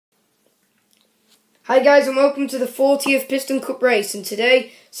Hi guys and welcome to the 40th Piston Cup race, and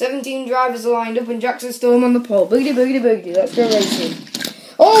today 17 drivers are lined up and Jackson Storm on the pole. Boogity boogity boogity, let's go racing.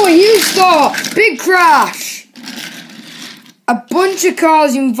 Oh, a huge start! Big crash! A bunch of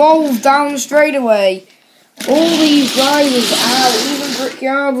cars involved down the straightaway. All these drivers out, even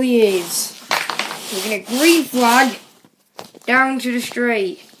Brickyardly is. We're going to green flag down to the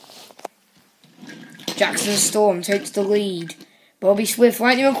straight. Jackson Storm takes the lead. Bobby Swift,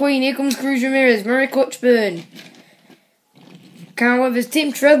 Lightning McQueen, here comes Cruz Ramirez, Murray Clutchburn, Carl Weathers,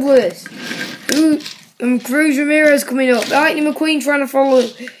 Tim Treadless, and Cruz Ramirez coming up. Lightning McQueen trying to follow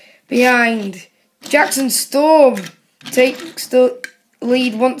behind. Jackson Storm takes the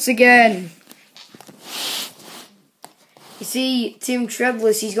lead once again. You see, Tim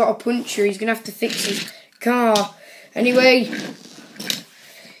Treadless, he's got a puncture, he's going to have to fix his car. Anyway,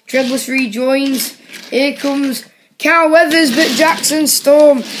 Treadless rejoins, here comes Carl Weathers, but Jackson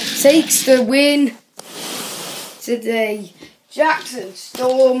Storm takes the win today. Jackson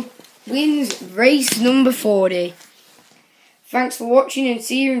Storm wins race number 40. Thanks for watching and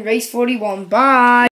see you in race 41. Bye.